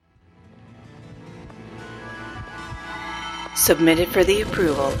Submitted for the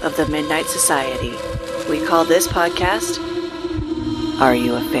approval of the Midnight Society. We call this podcast, Are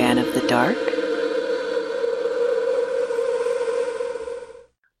You a Fan of the Dark?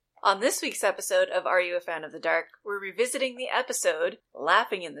 On this week's episode of Are You a Fan of the Dark, we're revisiting the episode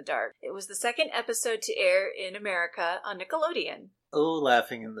Laughing in the Dark. It was the second episode to air in America on Nickelodeon. Oh,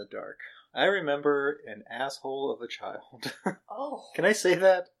 Laughing in the Dark. I remember an asshole of a child. Oh. Can I say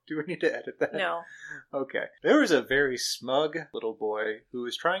that? Do we need to edit that? No. Okay. There was a very smug little boy who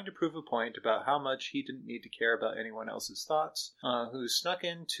was trying to prove a point about how much he didn't need to care about anyone else's thoughts, who snuck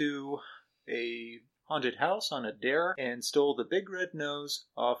into a haunted house on a dare and stole the big red nose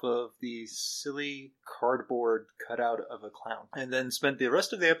off of the silly cardboard cutout of a clown. And then spent the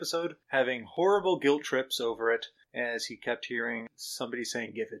rest of the episode having horrible guilt trips over it as he kept hearing somebody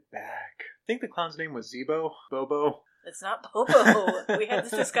saying, "Give it back." I think the clown's name was Zebo? Bobo? It's not Bobo. We had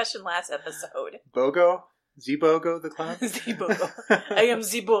this discussion last episode. Bogo? Zebogo the clown? Zebogo. I am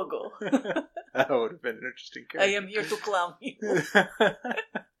Zebogo. That would have been an interesting character. I am here to clown you.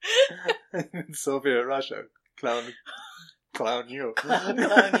 In Soviet Russia, clown you. Clown you.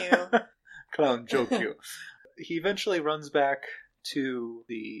 Clown joke you. He eventually runs back to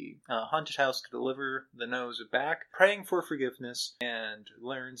the haunted house to deliver the nose back, praying for forgiveness, and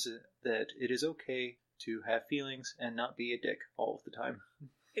learns that it is okay to have feelings and not be a dick all of the time.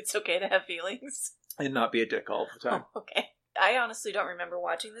 It's okay to have feelings? And not be a dick all of the time. Oh, okay. I honestly don't remember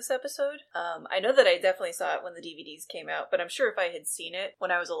watching this episode. I know that I definitely saw it when the DVDs came out, but I'm sure if I had seen it when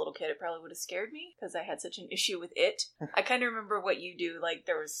I was a little kid, it probably would have scared me, because I had such an issue with it. I kind of remember what you do, like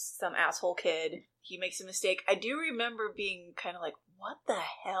there was some asshole kid, he makes a mistake. I do remember being kind of like, what the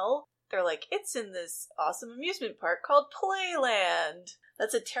hell? They're like, it's in this awesome amusement park called Playland.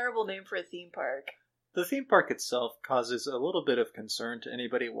 That's a terrible name for a theme park. The theme park itself causes a little bit of concern to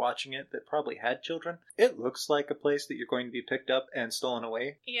anybody watching it that probably had children. It looks like a place that you're going to be picked up and stolen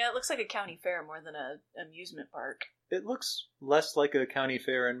away. Yeah, it looks like a county fair more than an amusement park. It looks less like a county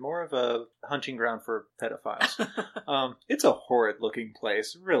fair and more of a hunting ground for pedophiles. It's a horrid looking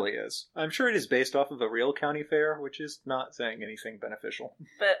place, it really is. I'm sure it is based off of a real county fair, which is not saying anything beneficial.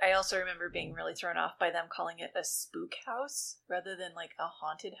 But I also remember being really thrown off by them calling it a spook house rather than like a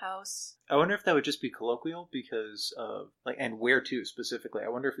haunted house. I wonder if that would just be colloquial because of, like, and where to specifically. I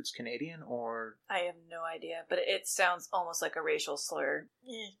wonder if it's Canadian or... I have no idea, but it sounds almost like a racial slur.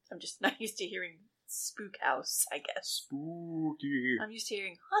 I'm just not used to hearing spook house, I guess. Spooky. I'm used to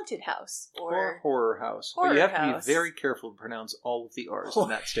hearing haunted house or horror house. Horror but you have house. to be very careful to pronounce all of the R's in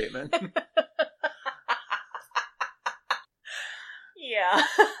that statement. Yeah.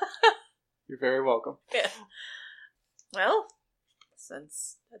 You're very welcome. Yeah. Well,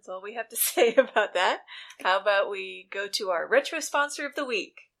 since that's all we have to say about that, how about we go to our retro sponsor of the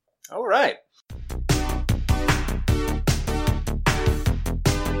week? All right.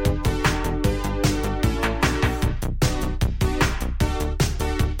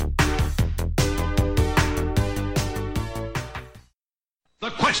 The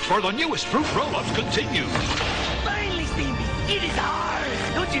quest for the newest fruit roll-ups continues. Finally, Steamy, it is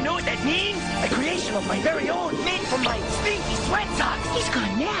ours. Don't you know what that means? A creation of my very own, made from my stinky sweat socks. He's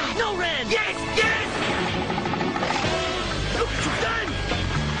gone mad. No, Ren. Yes, yes. Look what you've done.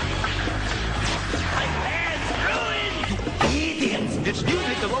 My plan's ruined. Idiots. It's new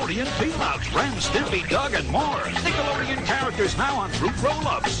Nickelodeon Peanuts, Ren, Stimpy, Doug, and more. Nickelodeon characters now on fruit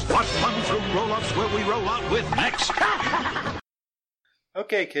roll-ups. What fun fruit roll-ups will we roll out with next?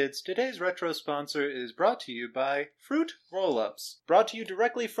 Okay, kids, today's retro sponsor is brought to you by Fruit Roll-Ups. Brought to you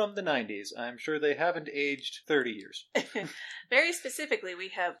directly from the 90s. I'm sure they haven't aged 30 years. Very specifically, we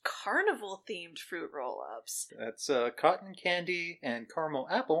have carnival-themed fruit roll-ups. That's cotton candy and caramel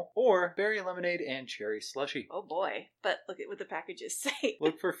apple, or berry lemonade and cherry slushy. Oh boy, but look at what the packages say.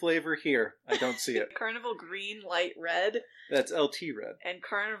 Look for flavor here. I don't see it. Carnival green, light red. That's LT red. And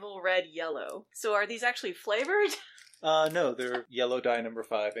carnival red, yellow. So are these actually flavored? No, they're yellow dye number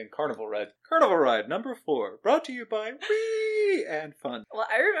 5 and carnival red. Carnival Ride number 4, brought to you by Wee and Fun. Well,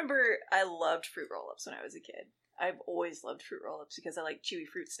 I remember I loved fruit roll-ups when I was a kid. I've always loved fruit roll-ups because I like chewy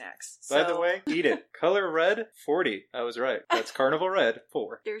fruit snacks. By the way, eat it. Color red, 40. I was right. That's Carnival Red,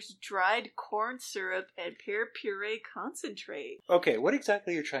 4. There's dried corn syrup and pear puree concentrate. Okay, what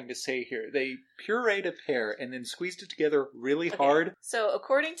exactly are you trying to say here? They pureed a pear and then squeezed it together really hard? So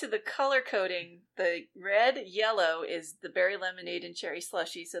according to the color coding, the red, yellow is the berry lemonade and cherry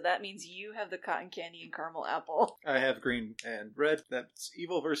slushy, so that means you have the cotton candy and caramel apple. I have green and red. That's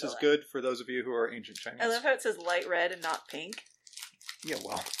evil versus good for those of you who are ancient Chinese. I love how it says light red and not pink. Yeah,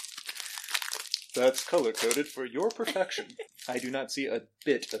 well. That's color-coded for your perfection. I do not see a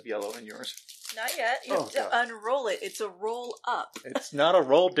bit of yellow in yours. Not yet. You have to unroll it. It's a roll up. It's not a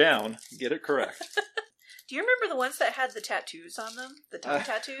roll down. Get it correct. Do you remember the ones that had the tattoos on them? The tongue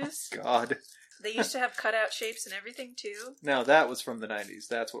tattoos? God. They used to have cutout shapes and everything, too. Now, that was from the 90s.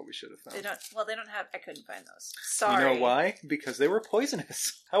 That's what we should have found. They don't have... I couldn't find those. Sorry. You know why? Because they were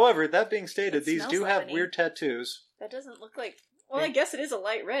poisonous. However, that being stated, these do have weird tattoos. That doesn't look like... Well, I guess it is a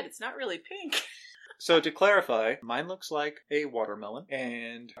light red. It's not really pink. So to clarify, mine looks like a watermelon,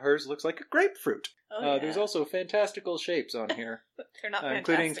 and hers looks like a grapefruit. Oh, yeah. There's also fantastical shapes on here. They're not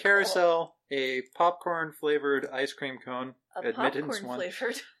including carousel, a popcorn-flavored ice cream cone. A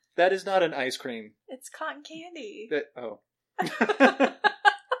popcorn-flavored? That is not an ice cream. It's cotton candy.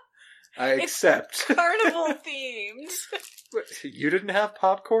 I accept. It's carnival themed. You didn't have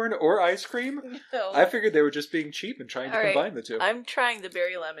popcorn or ice cream? No. I figured they were just being cheap and trying to combine the two. I'm trying the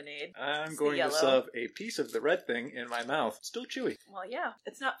berry lemonade. I'm going to shove a piece of the red thing in my mouth. Still chewy. Well, yeah.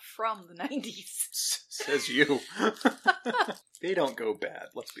 It's not from the 90s. Says you. They don't go bad,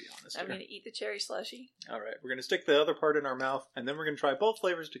 let's be honest. I'm going to eat the cherry slushie. Alright, we're going to stick the other part in our mouth, and then we're going to try both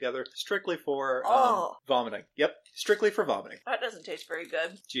flavors together, strictly for vomiting. Yep, strictly for vomiting. That doesn't taste very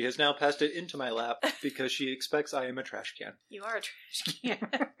good. She has now passed it into my lap because she expects I am a trash can. You are a trash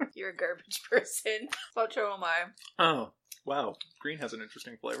can. You're a garbage person. But so am I. Oh, wow. Green has an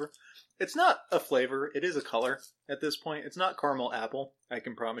interesting flavor. It's not a flavor, it is a color at this point. It's not caramel apple, I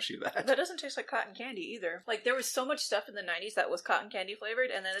can promise you that. That doesn't taste like cotton candy either. Like, there was so much stuff in the 90s that was cotton candy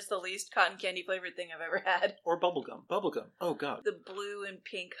flavored, and that is the least cotton candy flavored thing I've ever had. Or bubblegum. Bubblegum. Oh, God. The blue and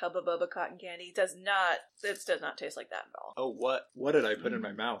pink Hubba Bubba cotton candy does not taste like that at all. Oh, what? What did I put in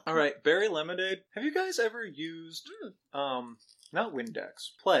my mouth? Alright, berry lemonade. Have you guys ever used, not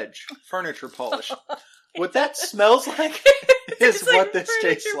Windex, Pledge, furniture polish? What that smells like is like what this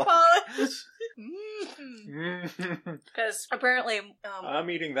tastes like. Because apparently I'm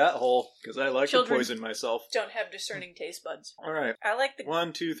eating that whole because I like to poison myself. Don't have discerning taste buds. Alright. I like the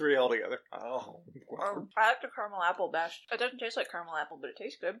 1, 2, 3 all together. Oh. I like the caramel apple best. It doesn't taste like caramel apple, but it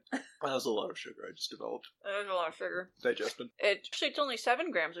tastes good. That was a lot of sugar I just developed. There's a lot of sugar. Digested. It's only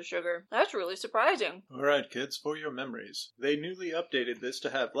 7 grams of sugar. That's really surprising. Alright, kids, for your memories. They newly updated this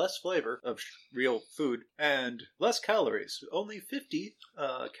to have less flavor of real food and less calories. Only 50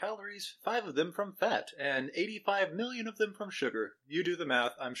 calories, 5 of them from fat, and 85 million of them from sugar. You do the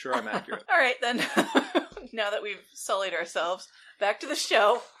math, I'm sure I'm accurate. Alright then, now that we've sullied ourselves, back to the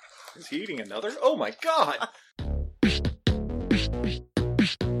show. Is he eating another? Oh my god!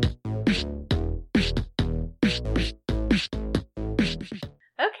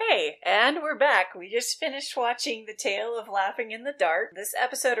 Okay, and we're back. We just finished watching The Tale of Laughing in the Dark. This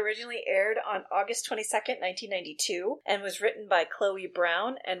episode originally aired on August 22nd, 1992, and was written by Chloe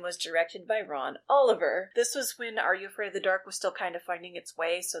Brown and was directed by Ron Oliver. This was when Are You Afraid of the Dark was still kind of finding its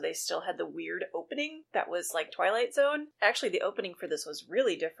way, so they still had the weird opening that was like Twilight Zone. Actually, the opening for this was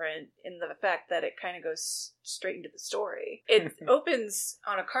really different in the fact that it kind of goes straight into the story. It opens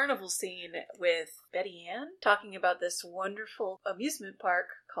on a carnival scene with Betty Ann talking about this wonderful amusement park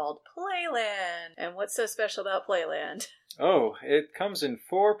called Playland. And what's so special about Playland? Oh, it comes in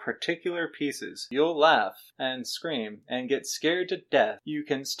 4 particular pieces. You'll laugh and scream and get scared to death. You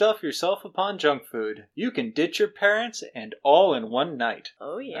can stuff yourself upon junk food. You can ditch your parents, and all in one night.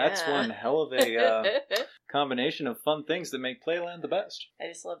 Oh yeah. That's one hell of a combination of fun things that make Playland the best. I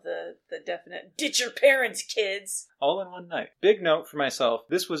just love the definite ditch your parents, kids. All in one night. Big note for myself,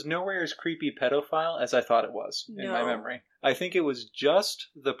 this was nowhere as creepy pedophile as I thought it was in my memory. I think it was just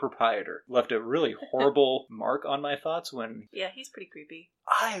the proprietor. Left a really horrible mark on my thoughts when... Yeah, he's pretty creepy.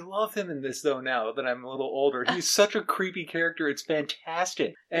 I love him in this, though, now that I'm a little older. He's such a creepy character. It's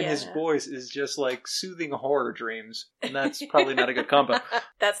fantastic. And his voice is just like soothing horror dreams. And that's probably not a good combo.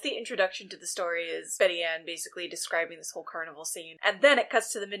 That's the introduction to the story, is Betty Ann basically describing this whole carnival scene. And then it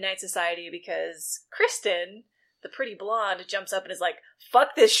cuts to the Midnight Society because Kristen, the pretty blonde, jumps up and is like, fuck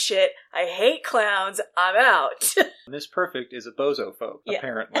this shit, I hate clowns, I'm out. Miss Perfect is a bozophobe,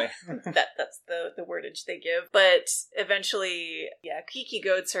 apparently. That's the wordage they give. But eventually, Kiki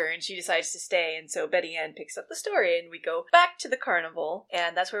goads her and she decides to stay, and so Betty Ann picks up the story and we go back to the carnival,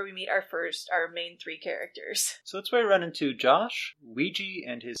 and that's where we meet our main 3 characters. So that's where we run into Josh, Ouija,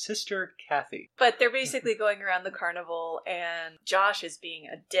 and his sister, Kathy. But they're basically going around the carnival, and Josh is being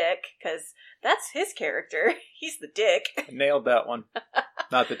a dick, because that's his character. He's the dick. Nailed that one.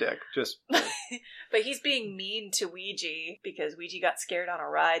 Not the dick, just... But he's being mean to Ouija because Ouija got scared on a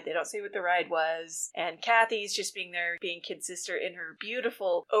ride. They don't say what the ride was. And Kathy's just being kid sister in her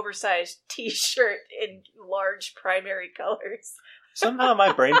beautiful oversized t-shirt in large primary colors. Somehow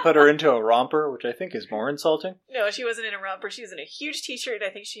my brain put her into a romper, which I think is more insulting. No, she wasn't in a romper. She was in a huge t-shirt. I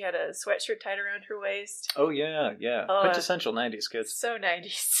think she had a sweatshirt tied around her waist. Oh, yeah. Oh, Quintessential 90s kids. So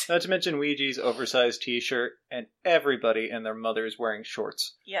 90s. Not to mention Ouija's oversized t-shirt, and everybody and their mothers wearing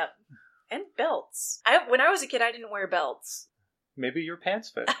shorts. Yep. And belts. When I was a kid, I didn't wear belts. Maybe your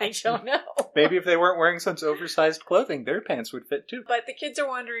pants fit. I don't know. Maybe if they weren't wearing such oversized clothing, their pants would fit too. But the kids are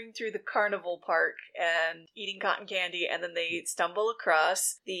wandering through the carnival park and eating cotton candy, and then they stumble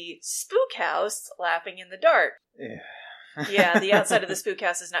across the spook house laughing in the dark. Yeah. Yeah, the outside of the spook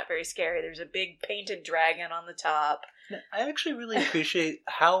house is not very scary. There's a big painted dragon on the top. I actually really appreciate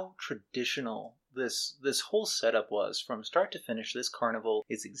how traditional this whole setup was. From start to finish, this carnival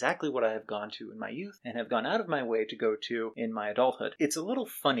is exactly what I have gone to in my youth and have gone out of my way to go to in my adulthood. It's a little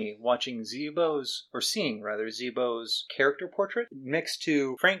funny watching seeing Zeebo's character portrait next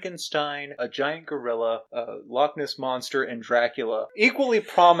to Frankenstein, a giant gorilla, a Loch Ness monster, and Dracula. Equally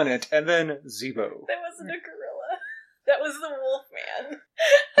prominent, and then Zeebo. That wasn't a gorilla. That was the wolf man.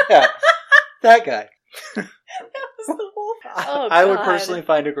 Yeah, that guy. That was the wolf. Oh, I would God. personally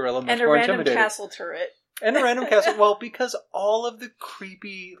find a gorilla much and a more random intimidating. castle turret. And a random castle. Well, because all of the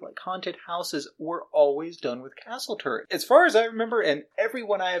creepy, haunted houses were always done with castle turret. As far as I remember, and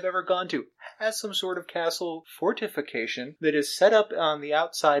everyone I have ever gone to has some sort of castle fortification that is set up on the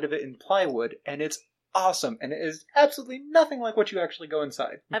outside of it in plywood, and it's awesome. And it is absolutely nothing like what you actually go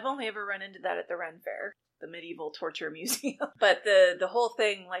inside. I've only ever run into that at the Ren Fair, the medieval torture museum. But the whole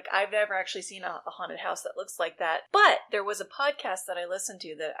thing, I've never actually seen a haunted house that looks like that. But there was a podcast that I listened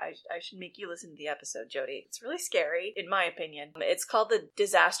to that I should make you listen to the episode, Jody. It's really scary, in my opinion. It's called the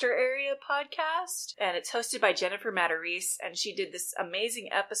Disaster Area Podcast, and it's hosted by Jennifer Matarese, and she did this amazing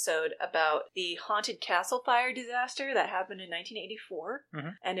episode about the haunted castle fire disaster that happened in 1984,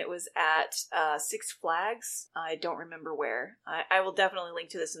 and it was at Six Flags. I don't remember where. I will definitely link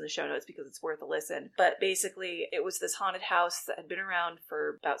to this in the show notes because it's worth a listen. But basically, it was this haunted house that had been around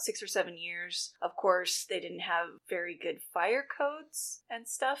for about 6 or 7 years. Of course, they didn't have very good fire codes and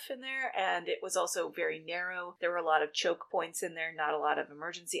stuff in there, and it was also very narrow. There were a lot of choke points in there, not a lot of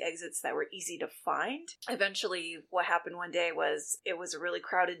emergency exits that were easy to find. Eventually, what happened one day was it was a really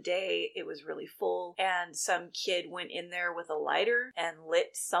crowded day, it was really full, and some kid went in there with a lighter and lit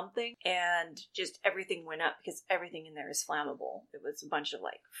something, and just everything went up because everything in there is flammable. It was a bunch of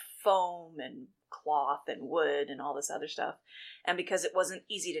foam and cloth and wood and all this other stuff. And because it wasn't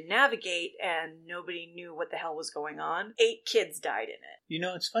easy to navigate and nobody knew what the hell was going on, 8 kids died in it. You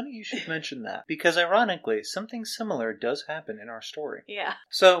know, it's funny you should mention that, because ironically, something similar does happen in our story. Yeah.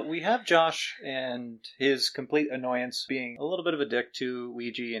 So we have Josh and his complete annoyance being a little bit of a dick to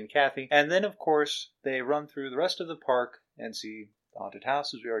Ouija and Kathy, and then of course they run through the rest of the park and see the haunted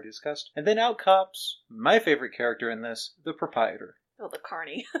house, as we already discussed, and then out comes my favorite character in this, the proprietor. Oh, the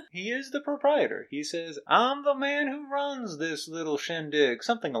carny. He is the proprietor. He says, "I'm the man who runs this little shindig,"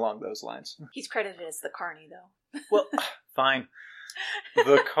 something along those lines. He's credited as the carny, though. Well, fine.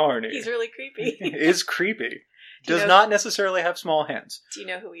 The carny. He's really creepy. Is creepy. Do you Does know- not necessarily have small hands. Do you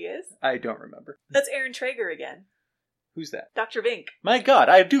know who he is? I don't remember. That's Aaron Traeger again. Who's that? Dr. Vink. My God,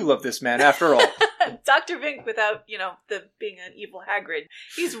 I do love this man after all. Dr. Vink without, the being an evil Hagrid.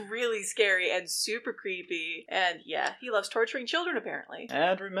 He's really scary and super creepy. And yeah, he loves torturing children, apparently.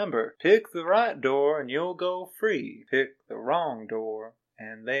 And remember, pick the right door and you'll go free. Pick the wrong door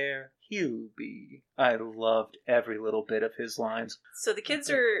and there he'll be. I loved every little bit of his lines. So the kids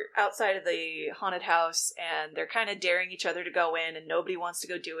are outside of the haunted house, and they're kind of daring each other to go in, and nobody wants to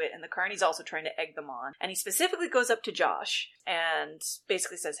go do it, and the carny's also trying to egg them on. And he specifically goes up to Josh and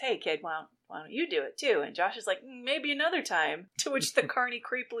basically says, "Hey kid, why don't you do it too?" And Josh is like, "Maybe another time." To which the carny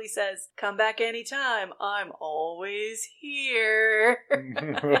creepily says, "Come back anytime, I'm always here."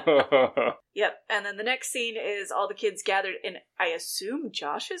 Yep, and then the next scene is all the kids gathered in, I assume,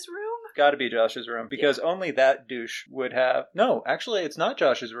 Josh's room? Gotta be Josh's room, because only that douche would have... No, actually, it's not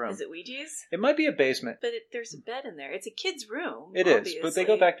Josh's room. Is it Ouija's? It might be a basement. But there's a bed in there. It's a kid's room. It is, but they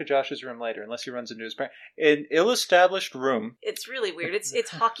go back to Josh's room later, unless he runs into his parents. An ill-established room. It's really weird. It's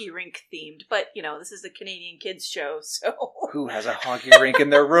hockey rink themed, but, this is a Canadian kids show, so... Who has a hockey rink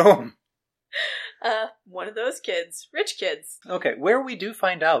in their room? One of those kids. Rich kids. Okay, where we do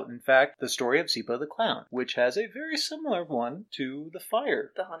find out, in fact, the story of Zeebo the Clown, which has a very similar one to the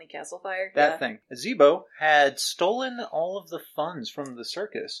fire. The Haunted Castle fire. That thing. Zeebo had stolen all of the funds from the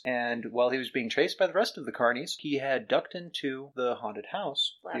circus, and while he was being chased by the rest of the carnies, he had ducked into the haunted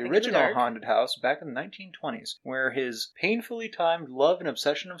house, Laughing the in original the dark. haunted house back in the 1920s, where his painfully timed love and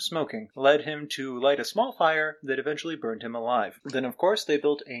obsession of smoking led him to light a small fire that eventually burned him alive. Then, of course, they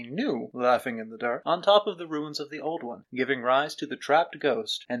built a new Laughing in the Dark are, on top of the ruins of the old one, giving rise to the trapped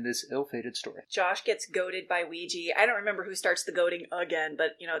ghost and this ill-fated story. Josh gets goaded by Ouija. I don't remember who starts the goading again,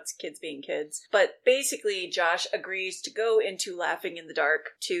 but, it's kids being kids. But basically, Josh agrees to go into Laughing in the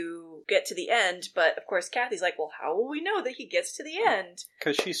Dark to get to the end, but of course Kathy's like, well, how will we know that he gets to the end?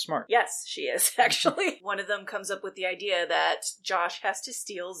 Because she's smart. Yes, she is, actually. One of them comes up with the idea that Josh has to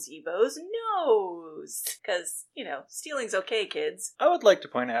steal Zeebo's nose. Because, stealing's okay, kids. I would like to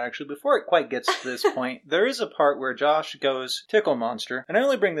point out, actually, before it quite gets to this point, there is a part where Josh goes tickle monster, and I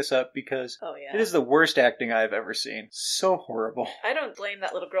only bring this up because it is the worst acting I've ever seen. So horrible. I don't blame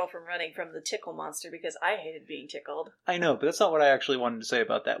that little girl from running from the tickle monster because I hated being tickled. I know, but that's not what I actually wanted to say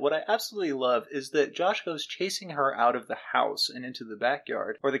about that. What I absolutely love is that Josh goes chasing her out of the house and into the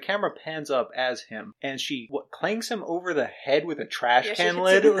backyard, where the camera pans up as him, and she, clangs him over the head with a trash can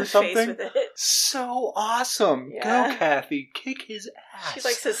lid or something? So awesome! Yeah. Go, Kathy, kick his ass. She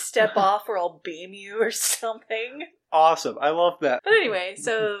likes to step off or I'll beam you or something. Awesome. I love that. But anyway,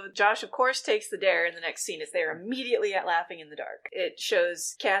 so Josh, of course, takes the dare in the next scene as they are immediately at Laughing in the Dark. It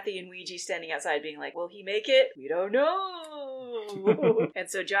shows Kathy and Ouija standing outside being like, will he make it? We don't know. And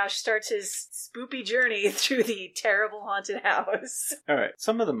so Josh starts his spoopy journey through the terrible haunted house. Alright,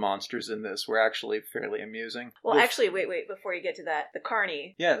 some of the monsters in this were actually fairly amusing. Well, actually, wait, before you get to that, the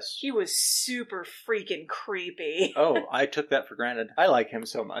Carney. Yes. He was super freaking creepy. Oh, I took that for granted. I like him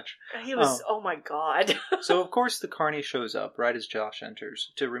so much. He was, oh my god. So, of course, the Carney shows up right as Josh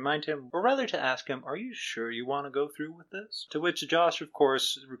enters to remind him, or rather to ask him, are you sure you want to go through with this? To which Josh, of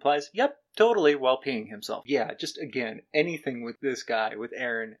course, replies, yep, totally, while peeing himself. Yeah, just again, anything with this guy, with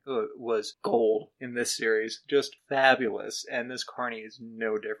Aaron, was gold in this series. Just fabulous. And this Carney is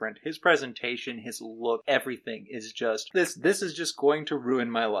no different. His presentation, his look, everything is just, this is just going to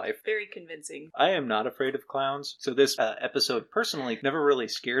ruin my life. Very convincing. I am not afraid of clowns, so this episode personally never really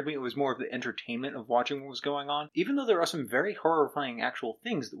scared me. It was more of the entertainment of watching what was going on, even though there are some very horrifying actual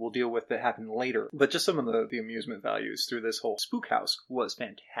things that we'll deal with that happen later. But just some of the amusement values through this whole spook house was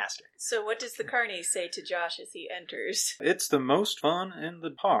fantastic. So what does the Carney say to Josh as he enters? It's the most fun in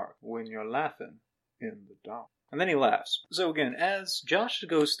the park when you're laughing in the dark. And then he laughs. So again, as Josh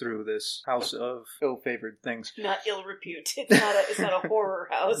goes through this house of ill-favored things... Not ill repute. It's not a horror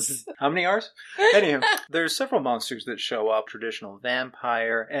house. How many R's? Anyhow, there's several monsters that show up. Traditional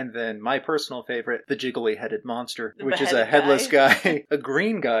vampire, and then my personal favorite, the jiggly-headed monster, which is a headless guy. A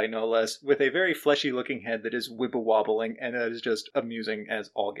green guy, no less, with a very fleshy-looking head that is wibble-wobbling, and it is just amusing as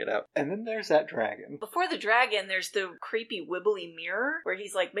all get out. And then there's that dragon. Before the dragon, there's the creepy wibbly mirror, where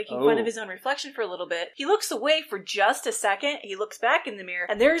he's making fun of his own reflection for a little bit. He looks away for just a second, he looks back in the mirror,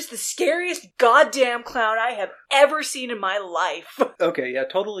 and there's the scariest goddamn clown I have ever seen in my life. Okay, yeah,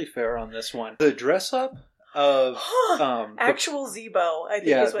 totally fair on this one. The dress-up of actual Zeebo, I think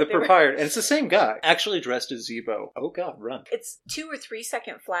is what the they proprietor, and it's the same guy, actually dressed as Zeebo. Oh god, run. It's 2 or 3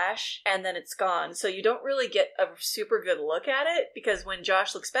 second flash, and then it's gone, so you don't really get a super good look at it, because when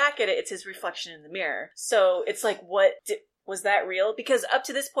Josh looks back at it, it's his reflection in the mirror. So it's like, was that real? Because up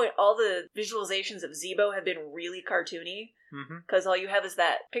to this point, all the visualizations of Zeebo have been really cartoony. Because all you have is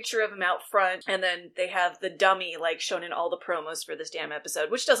that picture of him out front, and then they have the dummy, shown in all the promos for this damn episode,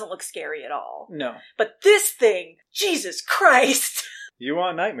 which doesn't look scary at all. No. But this thing, Jesus Christ! You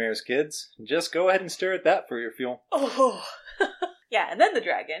want nightmares, kids. Just go ahead and stare at that for your fuel. Oh. Yeah, and then the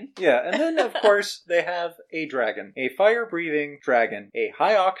dragon. Yeah, and then, of course, they have a dragon. A fire-breathing dragon. A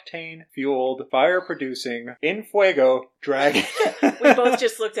high-octane, fueled, fire-producing, in fuego dragon. We both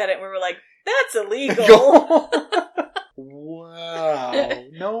just looked at it and we were like, that's illegal! Wow,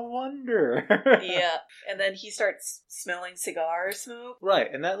 no wonder. Yeah, and then he starts smelling cigar smoke. Right,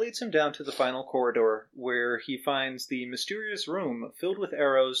 and that leads him down to the final corridor, where he finds the mysterious room filled with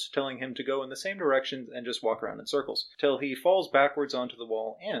arrows telling him to go in the same directions and just walk around in circles, till he falls backwards onto the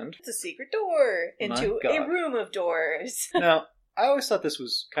wall and... It's a secret door into a room of doors. Now, I always thought this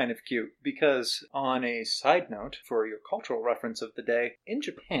was kind of cute, because on a side note, for your cultural reference of the day, in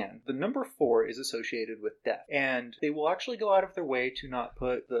Japan, the number 4 is associated with death, and they will actually go out of their way to not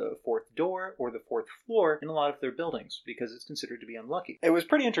put the 4th door or the 4th floor in a lot of their buildings, because it's considered to be unlucky. It was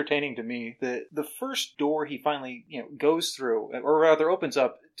pretty entertaining to me that the first door he finally, goes through, or rather opens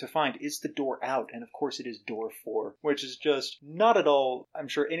up to find, is the door out, and of course it is door 4, which is just not at all, I'm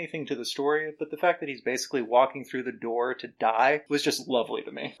sure, anything to the story, but the fact that he's basically walking through the door to die was just lovely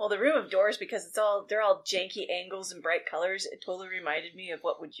to me. Well, the room of doors, because they're all janky angles and bright colors, it totally reminded me of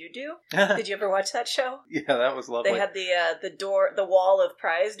What Would You Do? Did you ever watch that show? Yeah, that was lovely. They had the wall of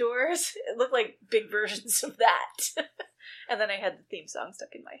prize doors. It looked like big versions of that. And then I had the theme song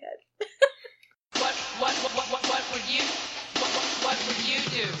stuck in my head. What would you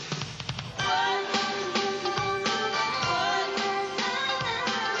do?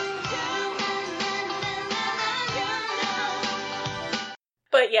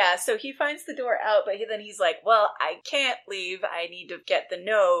 But yeah, so he finds the door out, but then he's like, well, I can't leave. I need to get the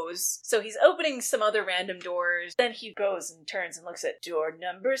nose. So he's opening some other random doors. Then he goes and turns and looks at door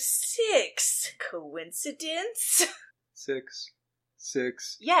number 6. Coincidence?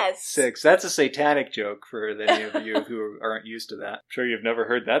 6. Yes. 6. That's a satanic joke for any of you who aren't used to that. I'm sure you've never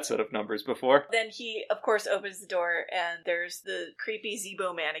heard that set of numbers before. Then he, of course, opens the door, and there's the creepy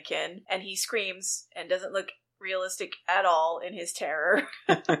Zeebo mannequin, and he screams and doesn't look realistic at all in his terror.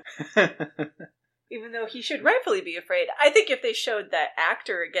 Even though he should rightfully be afraid. I think if they showed that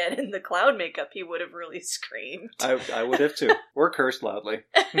actor again in the clown makeup, he would have really screamed. I would have too. Or cursed loudly.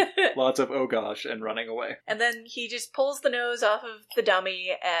 Lots of oh gosh and running away. And then he just pulls the nose off of the dummy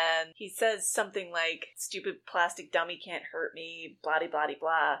and he says something like, stupid plastic dummy can't hurt me,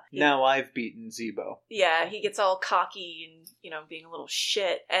 blah-de-blah-de-blah. Now I've beaten Zeebo. Yeah, he gets all cocky and, being a little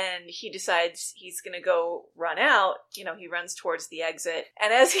shit. And he decides he's gonna go run out. He runs towards the exit.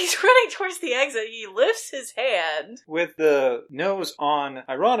 And as he's running towards the exit, he lifts his hand. With the nose on,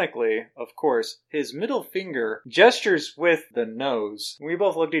 ironically, of course, his middle finger gestures with the nose. We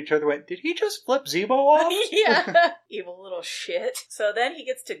both looked at each other and went, did he just flip Zeebo off? Yeah. Evil little shit. So then he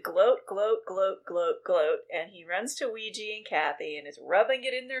gets to gloat, and he runs to Ouija and Kathy and is rubbing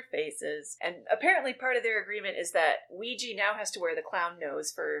it in their faces. And apparently part of their agreement is that Ouija now has to wear the clown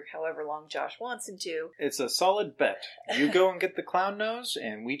nose for however long Josh wants him to. It's a solid bet. You go and get the clown nose,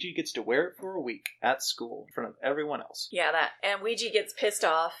 and Ouija gets to wear it for a week at school in front of everyone else. Yeah, that. And Ouija gets pissed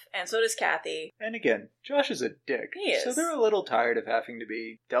off, and so does Kathy. And again, Josh is a dick. He is. So they're a little tired of having to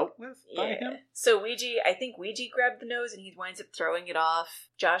be dealt with by him. So I think Ouija grabbed the nose and he winds up throwing it off.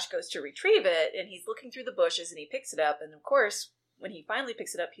 Josh goes to retrieve it, and he's looking through the bushes, and he picks it up, and of course, when he finally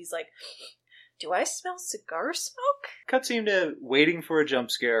picks it up, he's like, do I smell cigar smoke? Cutscene to waiting for a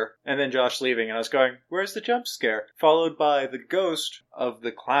jump scare, and then Josh leaving, and I was going, where's the jump scare? Followed by the ghost of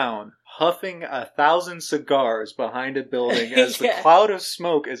the clown huffing 1,000 cigars behind a building as the cloud of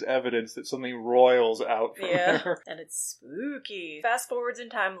smoke is evidence that something roils out from there. And it's spooky. Fast forwards in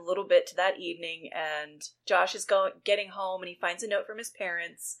time a little bit to that evening, and Josh is getting home, and he finds a note from his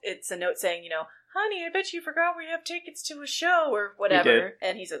parents. It's a note saying, honey, I bet you forgot we have tickets to a show or whatever.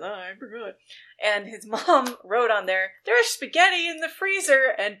 And he says, oh, I forgot. And his mom wrote on there, there's spaghetti in the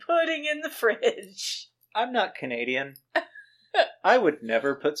freezer and pudding in the fridge. I'm not Canadian. I would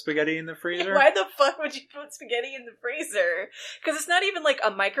never put spaghetti in the freezer. Why the fuck would you put spaghetti in the freezer? Because it's not even like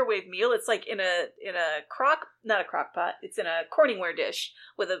a microwave meal. It's like in a not a crock pot. It's in a Corningware dish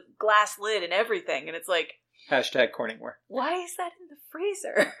with a glass lid and everything. And it's like, hashtag Corningware. Why is that in the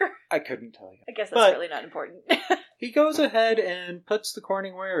freezer? I couldn't tell you. I guess that's really not important. He goes ahead and puts the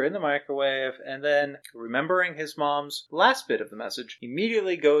Corningware in the microwave, and then, remembering his mom's last bit of the message,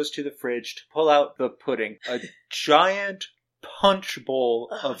 immediately goes to the fridge to pull out the pudding. A giant punch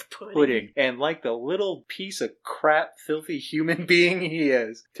bowl of pudding. And like the little piece of crap, filthy human being he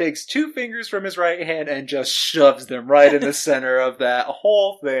is, takes 2 fingers from his right hand and just shoves them right in the center of that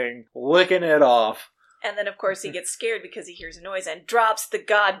whole thing, licking it off. And then, of course, he gets scared because he hears a noise and drops the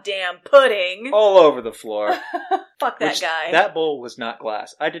goddamn pudding. All over the floor. Fuck that guy. That bowl was not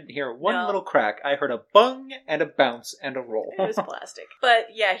glass. I didn't hear one little crack. I heard a bung and a bounce and a roll. It was plastic. But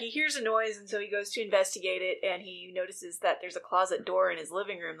yeah, he hears a noise, and so he goes to investigate it, and he notices that there's a closet door in his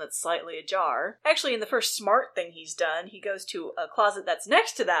living room that's slightly ajar. Actually, in the first smart thing he's done, he goes to a closet that's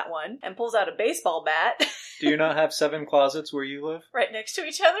next to that one and pulls out a baseball bat. Do you not have 7 closets where you live? Right next to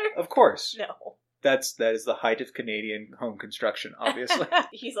each other? Of course. No. That is the height of Canadian home construction, obviously.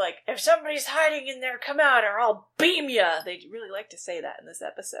 He's like, if somebody's hiding in there, come out or I'll beam ya. They really like to say that in this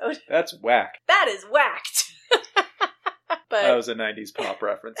episode. That's whack. That is whacked. But that was a 90s pop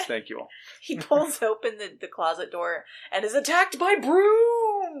reference. Thank you all. He pulls open the closet door and is attacked by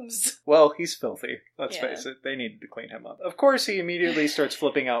brooms. Well, he's filthy. Let's face it. They needed to clean him up. Of course, he immediately starts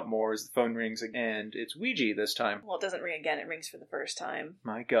flipping out more as the phone rings, and it's Ouija this time. Well, it doesn't ring again. It rings for the first time.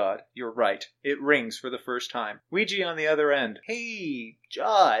 My God, you're right. It rings for the first time. Ouija on the other end. Hey,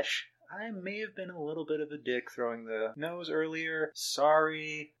 Josh. I may have been a little bit of a dick throwing the nose earlier.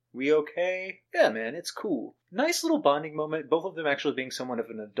 Sorry. We okay? Yeah, man, it's cool. Nice little bonding moment. Both of them actually being somewhat of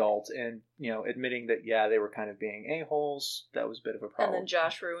an adult and, admitting that, they were kind of being a-holes. That was a bit of a problem. And then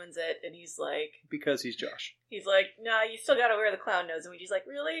Josh ruins it, and he's like... Because he's Josh. He's like, nah, you still gotta wear the clown nose. And Ouija's like,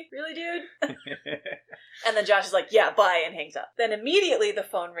 really? Really, dude? And then Josh is like, yeah, bye, and hangs up. Then immediately the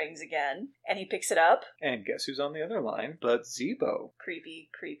phone rings again, and he picks it up. And guess who's on the other line? But Zeebo.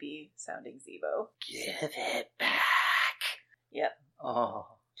 Creepy sounding Zeebo. Give it back. Yep. Oh.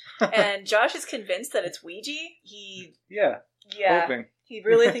 And Josh is convinced that it's Ouija. Yeah. Hoping. He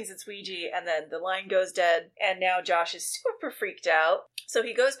really thinks it's Ouija, and then the line goes dead, and now Josh is super freaked out. So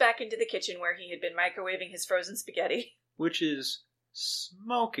he goes back into the kitchen where he had been microwaving his frozen spaghetti. Which is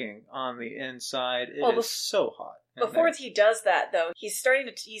smoking on the inside. It is so hot. Before he does that, though, he's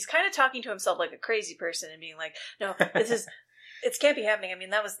kind of talking to himself like a crazy person and being like, no, it can't be happening. I mean,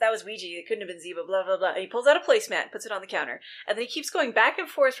 that was Ouija. It couldn't have been Zibo, blah, blah, blah. And he pulls out a placemat, puts it on the counter. And then he keeps going back and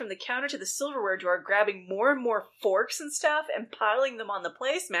forth from the counter to the silverware drawer, grabbing more and more forks and stuff and piling them on the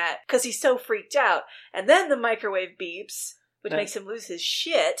placemat because he's so freaked out. And then the microwave beeps, which makes him lose his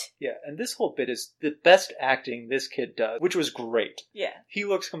shit. Yeah, and this whole bit is the best acting this kid does, which was great. Yeah. He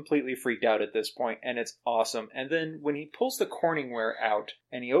looks completely freaked out at this point, and it's awesome. And then when he pulls the Corningware out,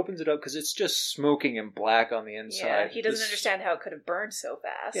 and he opens it up, because it's just smoking and black on the inside. Yeah, he doesn't understand how it could have burned so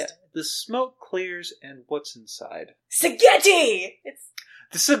fast. Yeah, the smoke clears, and what's inside? Spaghetti!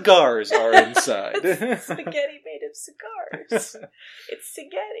 The cigars are inside. It's spaghetti made of cigars. It's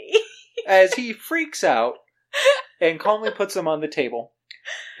spaghetti. As he freaks out and calmly puts them on the table,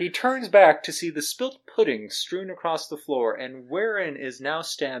 he turns back to see the spilt pudding strewn across the floor, and wherein is now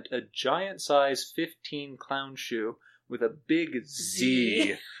stamped a giant-size 15 clown shoe with a big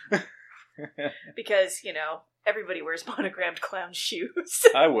Z. Because, everybody wears monogrammed clown shoes.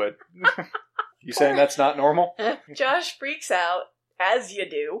 I would. You saying that's not normal? Josh freaks out, as you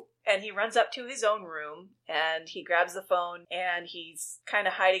do, and he runs up to his own room, and he grabs the phone, and he's kind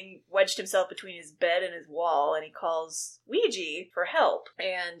of wedged himself between his bed and his wall, and he calls Ouija for help.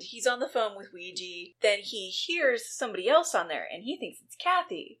 And he's on the phone with Ouija. Then he hears somebody else on there, and he thinks it's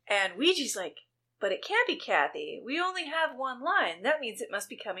Kathy. And Ouija's like, but it can't be Kathy. We only have one line. That means it must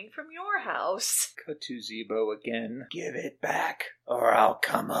be coming from your house. Cut to Zibo again. Give it back, or I'll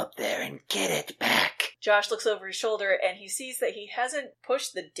come up there and get it back. Josh looks over his shoulder and he sees that he hasn't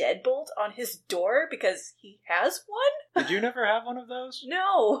pushed the deadbolt on his door because he has one. Did you never have one of those?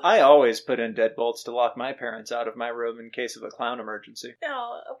 No. I always put in deadbolts to lock my parents out of my room in case of a clown emergency.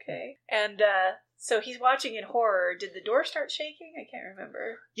 No, okay. And, so he's watching in horror. Did the door start shaking? I can't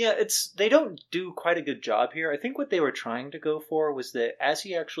remember. Yeah, they don't do quite a good job here. I think what they were trying to go for was that as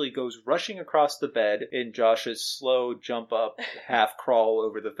he actually goes rushing across the bed in Josh's slow jump up, half crawl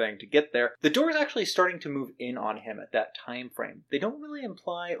over the thing to get there, the door is actually starting to move in on him at that time frame. They don't really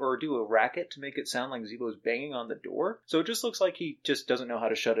imply or do a racket to make it sound like Zibo's banging on the door, so it just looks like he just doesn't know how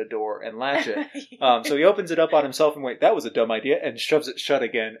to shut a door and latch it. So he opens it up on himself and that was a dumb idea, and shoves it shut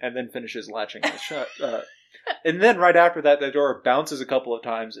again, and then finishes latching it shut. And then right after that, the door bounces a couple of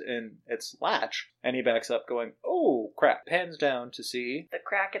times in its latch, and he backs up going, oh crap. Pans down to see the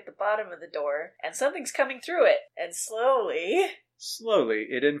crack at the bottom of the door, and something's coming through it, and slowly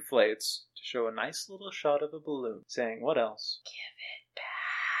it inflates to show a nice little shot of a balloon, saying, what else? Give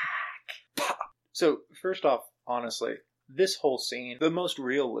it back. Pop! So, first off, honestly, this whole scene, the most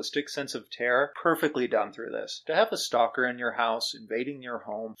realistic sense of terror, perfectly done through this. To have a stalker in your house, invading your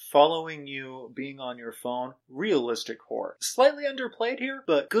home, following you, being on your phone, realistic horror. Slightly underplayed here,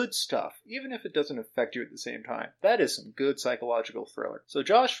 but good stuff, even if it doesn't affect you at the same time. That is some good psychological thriller. So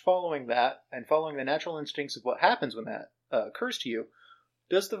Josh, following that, and following the natural instincts of what happens when that occurs to you,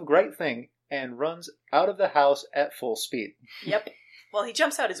 does the right thing and runs out of the house at full speed. Yep. Well, he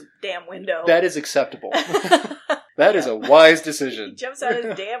jumps out his damn window. That is acceptable. That is a wise decision. He jumps out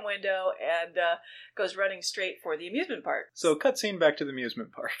his damn window and goes running straight for the amusement park. So, cutscene back to the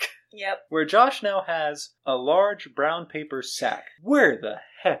amusement park. Yep. Where Josh now has a large brown paper sack. Where the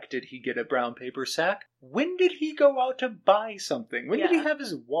heck did he get a brown paper sack? When did he go out to buy something? When did he have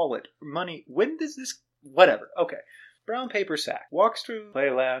his wallet? Money? When does this... Whatever. Okay. Brown paper sack. Walks through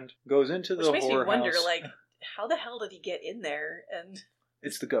Playland. Goes into the horror house. Which makes me wonder, how the hell did he get in there? And...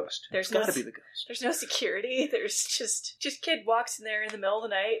 It's the ghost. It's gotta be the ghost. There's no security. There's just kid walks in there in the middle of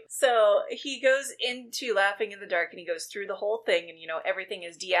the night. So he goes into Laughing in the Dark and he goes through the whole thing and, everything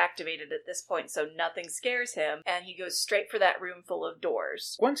is deactivated at this point, so nothing scares him. And he goes straight for that room full of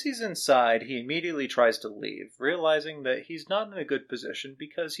doors. Once he's inside, he immediately tries to leave, realizing that he's not in a good position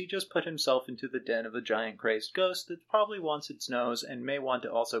because he just put himself into the den of a giant crazed ghost that probably wants its nose and may want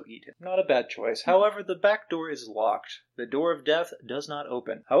to also eat him. Not a bad choice. However, the back door is locked. The door of death does not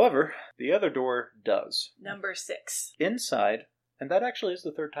open. However, the other door does. Number 6. Inside, and that actually is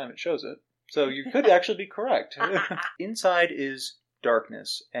the third time it shows it, so you could actually be correct. Inside is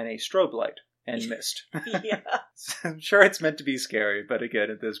darkness and a strobe light. and mist. Yeah. I'm sure it's meant to be scary, but again,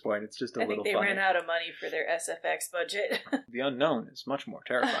 at this point, it's just a I little think they funny. ran out of money for their SFX budget. The unknown is much more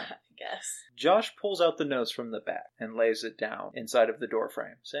terrifying. I guess. Josh pulls out the nose from the back and lays it down inside of the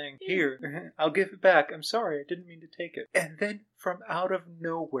doorframe, saying, "Here, I'll give it back. I'm sorry, I didn't mean to take it." And then, from out of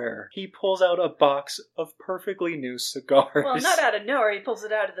nowhere, he pulls out a box of perfectly new cigars. Well, not out of nowhere. He pulls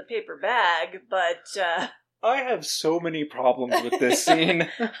it out of the paper bag, but I have so many problems with this scene.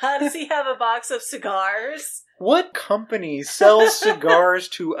 how does he have a box of cigars? What company sells cigars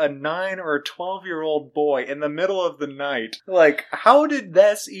to a 9 or a 12-year-old boy in the middle of the night? Like, how did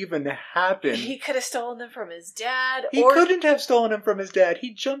this even happen? He could have stolen them from his dad. He couldn't have stolen them from his dad.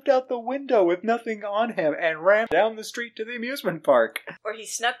 He jumped out the window with nothing on him and ran down the street to the amusement park. Or he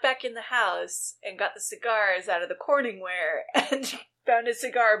snuck back in the house and got the cigars out of the Corningware and found a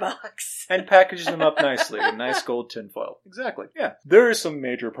cigar box. And packaged them up nicely in nice gold tinfoil. Exactly, yeah. There are some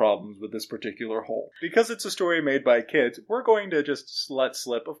major problems with this particular hole. Because it's a story made by kids, we're going to just let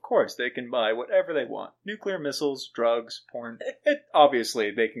slip, of course, they can buy whatever they want. Nuclear missiles, drugs, porn.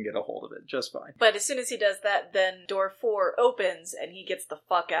 Obviously, they can get a hold of it just fine. But as soon as he does that, then door 4 opens and he gets the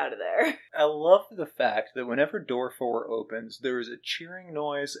fuck out of there. I love the fact that whenever door 4 opens, there is a cheering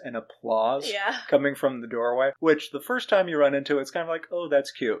noise and applause coming from the doorway, which the first time you run into it's kind of like, oh,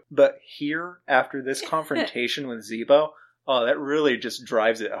 that's cute. But here, after this confrontation with Zebo, oh, that really just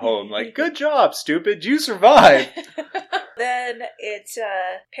drives it home. Like, good job, stupid, you survived! Then it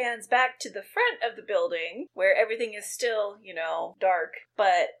pans back to the front of the building, where everything is still, dark.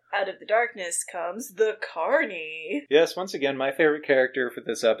 But out of the darkness comes the Carney. Yes, once again, my favorite character for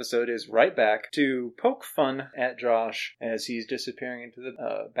this episode is right back to poke fun at Josh as he's disappearing into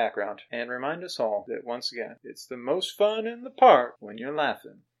the background. And remind us all that, once again, it's the most fun in the park when you're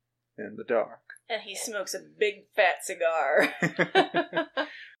laughing in the dark. And he smokes a big fat cigar.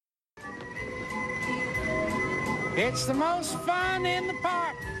 It's the most fun in the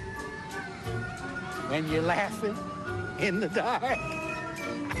park when you're laughing in the dark.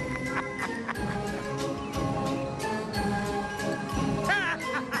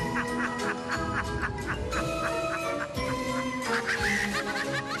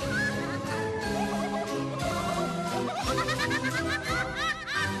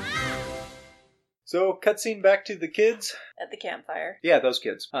 So, cutscene back to the kids. At the campfire. Yeah, those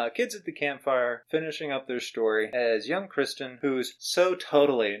kids. Kids at the campfire, finishing up their story as young Kristen, who's so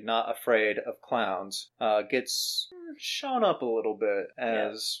totally not afraid of clowns, gets shown up a little bit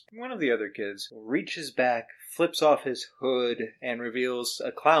as one of the other kids reaches back, flips off his hood, and reveals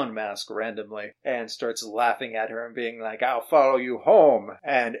a clown mask randomly, and starts laughing at her and being like, "I'll follow you home!"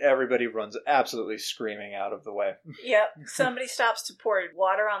 And everybody runs absolutely screaming out of the way. Yep. Somebody stops to pour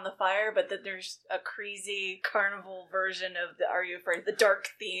water on the fire, but then there's a crazy carnival version of the Are You Afraid? The dark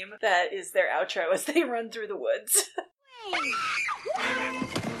theme that is their outro as they run through the woods.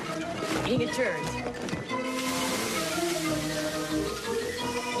 Taking a turn.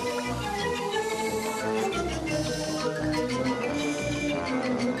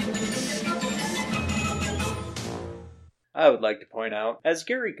 I would like to point out, as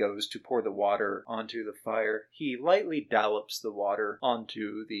Gary goes to pour the water onto the fire, he lightly dollops the water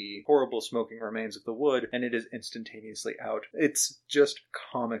onto the horrible smoking remains of the wood, and it is instantaneously out. It's just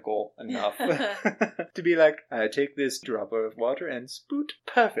comical enough to be like, I take this drop of water and spoot,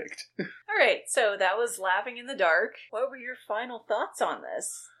 perfect. Alright, so that was Laughing in the Dark. What were your final thoughts on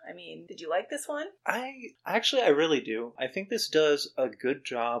this? I mean, did you like this one? I really do. I think this does a good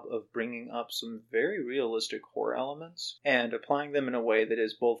job of bringing up some very realistic horror elements and applying them in a way that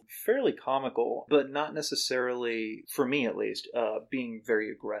is both fairly comical, but not necessarily, for me at least, being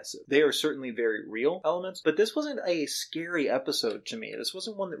very aggressive. They are certainly very real elements, but this wasn't a scary episode to me. This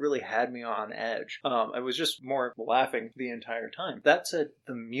wasn't one that really had me on edge. I was just more laughing the entire time. That said,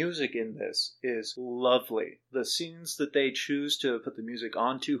 the music in this is lovely. The scenes that they choose to put the music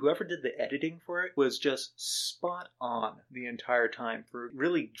onto, whoever did the editing for it was just spot on the entire time for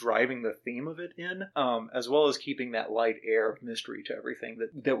really driving the theme of it in, as well as keeping that light air of mystery to everything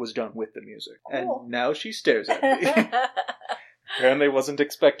that was done with the music. Oh. And now she stares at me. Apparently wasn't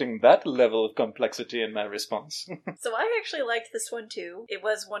expecting that level of complexity in my response. So I actually liked this one too. It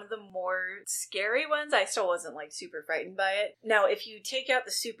was one of the more scary ones. I still wasn't super frightened by it. Now, if you take out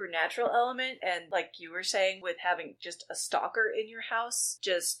the supernatural element and like you were saying with having just a stalker in your house,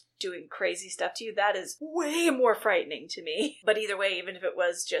 just doing crazy stuff to you, that is way more frightening to me. But either way, even if it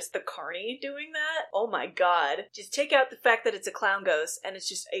was just the carny doing that, oh my god. Just take out the fact that it's a clown ghost and it's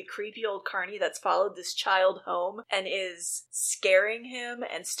just a creepy old carny that's followed this child home and is scaring him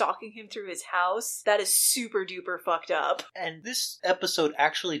and stalking him through his house. That is super duper fucked up. And this episode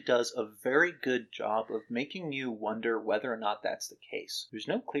actually does a very good job of making you wonder whether or not that's the case. There's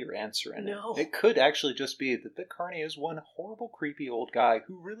no clear answer in it. It could actually just be that the carny is one horrible, creepy old guy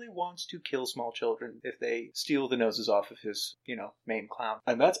who really wants to kill small children if they steal the noses off of his, main clown.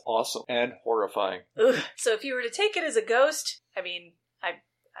 And that's awesome and horrifying. Ugh. So if you were to take it as a ghost, I mean, I'm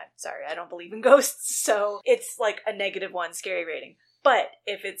sorry, I don't believe in ghosts, so it's like a -1 scary rating. But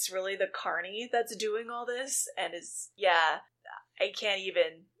if it's really the carny that's doing all this and I can't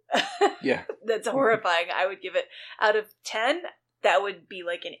even. Yeah. That's horrifying. I would give it, out of 10, that would be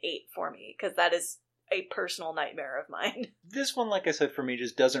like an 8 for me, because that is a personal nightmare of mine. This one, like I said, for me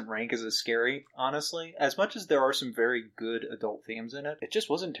just doesn't rank as a scary, honestly. As much as there are some very good adult themes in it, it just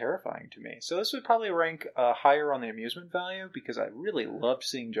wasn't terrifying to me. So this would probably rank higher on the amusement value, because I really loved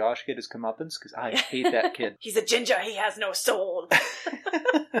seeing Josh get his comeuppance, because I hate that kid. He's a ginger, he has no soul.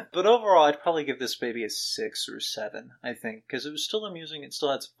 But overall, I'd probably give this baby a 6 or 7, I think, because it was still amusing, it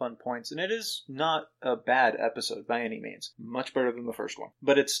still had some fun points, and it is not a bad episode by any means. Much better than the first one.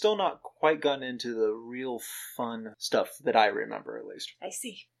 But it's still not quite gotten into the real fun stuff that I remember, at least. I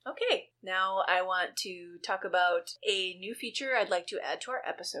see. Okay, now I want to talk about a new feature I'd like to add to our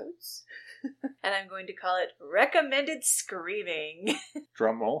episodes. And I'm going to call it Recommended Screaming.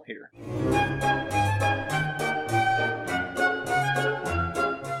 Drum roll here.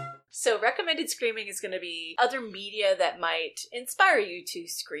 So recommended screaming is going to be other media that might inspire you to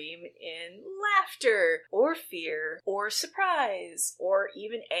scream in laughter or fear or surprise or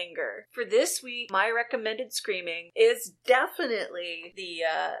even anger. For this week, my recommended screaming is definitely the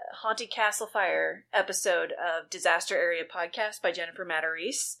Haunted Castle Fire episode of Disaster Area Podcast by Jennifer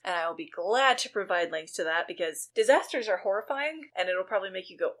Matarese. And I will be glad to provide links to that because disasters are horrifying and it'll probably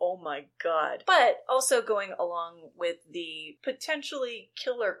make you go, oh my god. But also going along with the potentially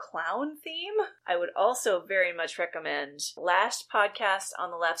killer clown theme, I would also very much recommend Last Podcast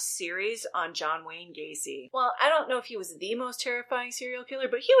on the Left series on John Wayne Gacy. Well, I don't know if he was the most terrifying serial killer,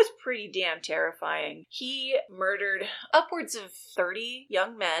 but he was pretty damn terrifying. He murdered upwards of 30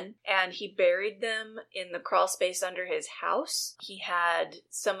 young men, and he buried them in the crawl space under his house. He had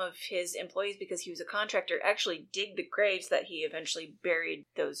some of his employees, because he was a contractor, actually dig the graves that he eventually buried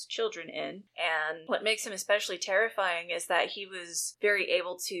those children in. And what makes him especially terrifying is that he was very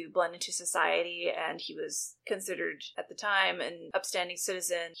able to blend into society, and he was considered at the time an upstanding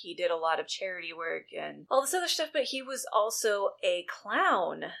citizen. He did a lot of charity work and all this other stuff, but he was also a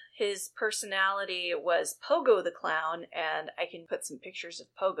clown. His personality was Pogo the Clown, and I can put some pictures of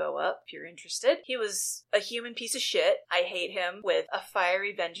Pogo up if you're interested. He was a human piece of shit. I hate him with a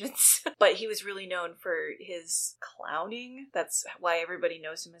fiery vengeance, but he was really known for his clowning. That's why everybody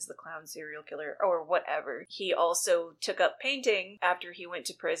knows him as the clown serial killer or whatever. He also took up painting after he went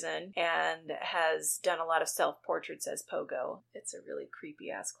to prison and has done a lot of self-portraits as Pogo. It's a really creepy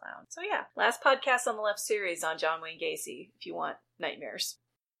ass clown. So yeah, Last Podcast on the Left series on John Wayne Gacy if you want nightmares.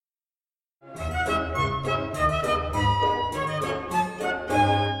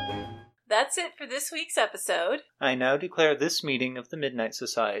 That's it for this week's episode. I now declare this meeting of the Midnight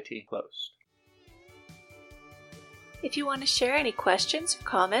Society closed. If you want to share any questions or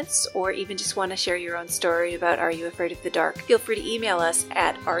comments, or even just want to share your own story about Are You Afraid of the Dark, feel free to email us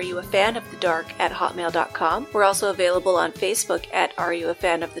at areyouafanofthedark@hotmail.com. We're also available on Facebook at Are You a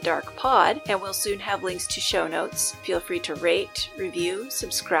Fan of the Dark Pod, and we'll soon have links to show notes. Feel free to rate, review,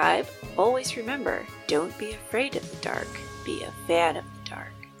 subscribe. Always remember, don't be afraid of the dark. Be a fan of the dark.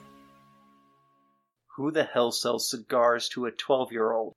 Who the hell sells cigars to a 12-year-old?